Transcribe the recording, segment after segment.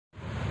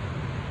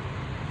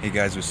Hey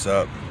guys, what's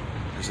up?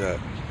 There's a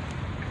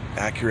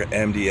Acura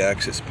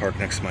MDX that's parked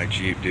next to my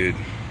Jeep, dude.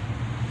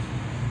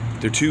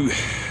 They're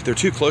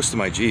too close to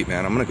my Jeep,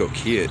 man. I'm gonna go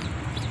key it.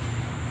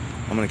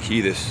 I'm gonna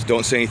key this.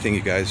 Don't say anything,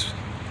 you guys.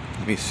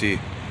 Let me see.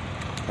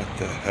 What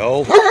the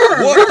hell?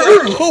 What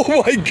the?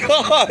 Oh my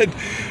God!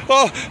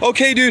 Oh,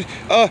 okay, dude.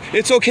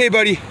 It's okay,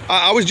 buddy.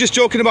 I was just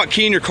joking about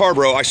keying your car,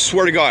 bro. I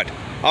swear to God.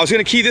 I was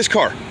gonna key this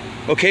car.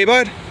 Okay,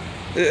 bud?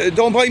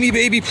 Don't bite me,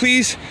 baby,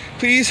 please.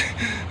 Please.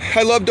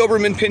 I love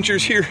Doberman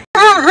pinchers here.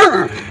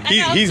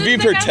 He's being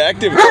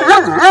protective.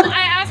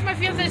 I asked my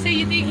fiance, so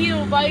you think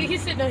he'll bite? He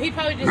said no, he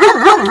probably just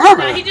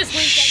no, he just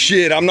winked.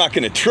 Shit, I'm not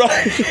gonna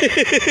try.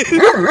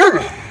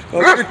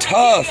 Oh, you're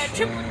tough.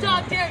 Triple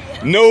dog dare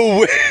you.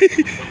 No way.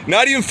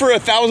 Not even for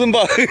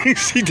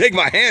 $1,000. He'd take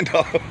my hand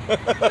off.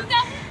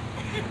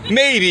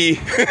 Maybe.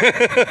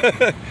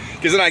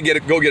 Because then I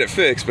go get it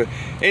fixed. But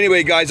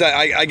anyway, guys,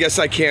 I guess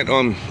I can't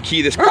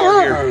key this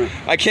car here.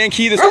 I can't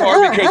key this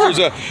car because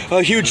there's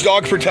a huge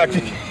dog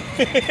protecting.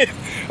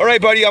 All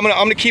right, buddy, I'm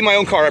gonna key my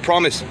own car, I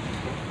promise.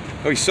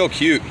 Oh, he's so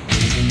cute.